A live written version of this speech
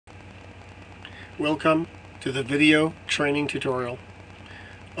Welcome to the video training tutorial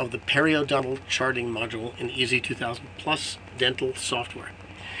of the periodontal charting module in Easy 2000 Plus dental software.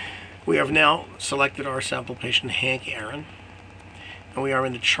 We have now selected our sample patient Hank Aaron, and we are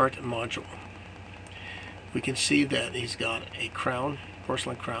in the chart module. We can see that he's got a crown,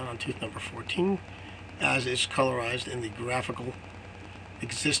 porcelain crown on tooth number 14, as is colorized in the graphical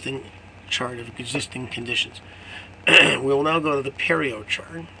existing chart of existing conditions. We will now go to the perio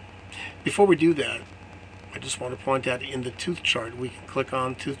chart. Before we do that, I just want to point out in the tooth chart, we can click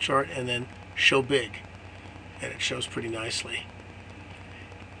on tooth chart and then show big, and it shows pretty nicely.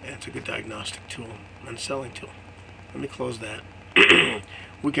 And it's a good diagnostic tool and selling tool. Let me close that.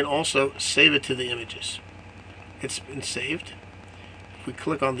 We can also save it to the images. It's been saved. If we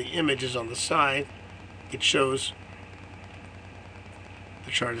click on the images on the side, it shows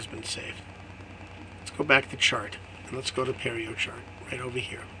the chart has been saved. Let's go back to chart and let's go to perio chart right over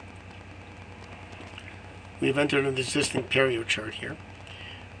here. We've entered an existing perio chart here.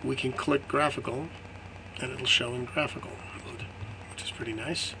 We can click graphical and it'll show in graphical mode, which is pretty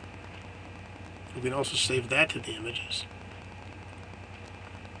nice. We can also save that to the images.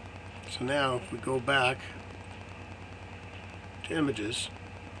 So now if we go back to images,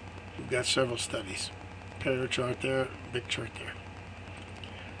 we've got several studies. Perio chart there, big chart there.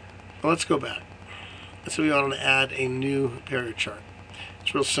 Well, let's go back. So we want to add a new perio chart.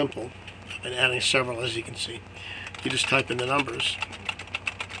 It's real simple. I've been adding several, as you can see. You just type in the numbers.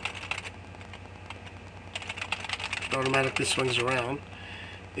 It automatically swings around.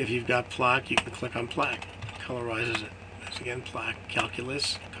 If you've got plaque, you can click on plaque. It colorizes it. There's again plaque.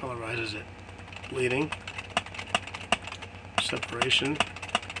 Calculus colorizes it. Bleeding. Separation.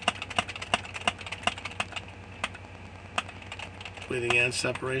 Bleeding and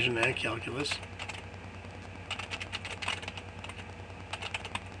separation and calculus.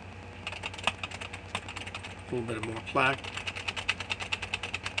 A little bit more plaque.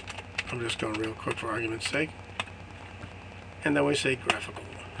 I'm just going real quick for argument's sake. And then we say graphical.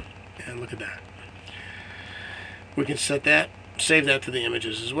 And look at that. We can set that, save that to the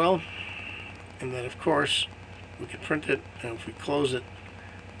images as well. And then of course, we can print it, and if we close it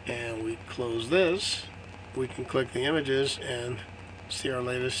and we close this, we can click the images and see our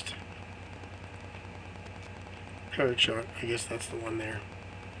latest perio chart. I guess that's the one there.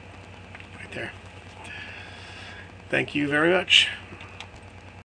 Right there. Thank you very much.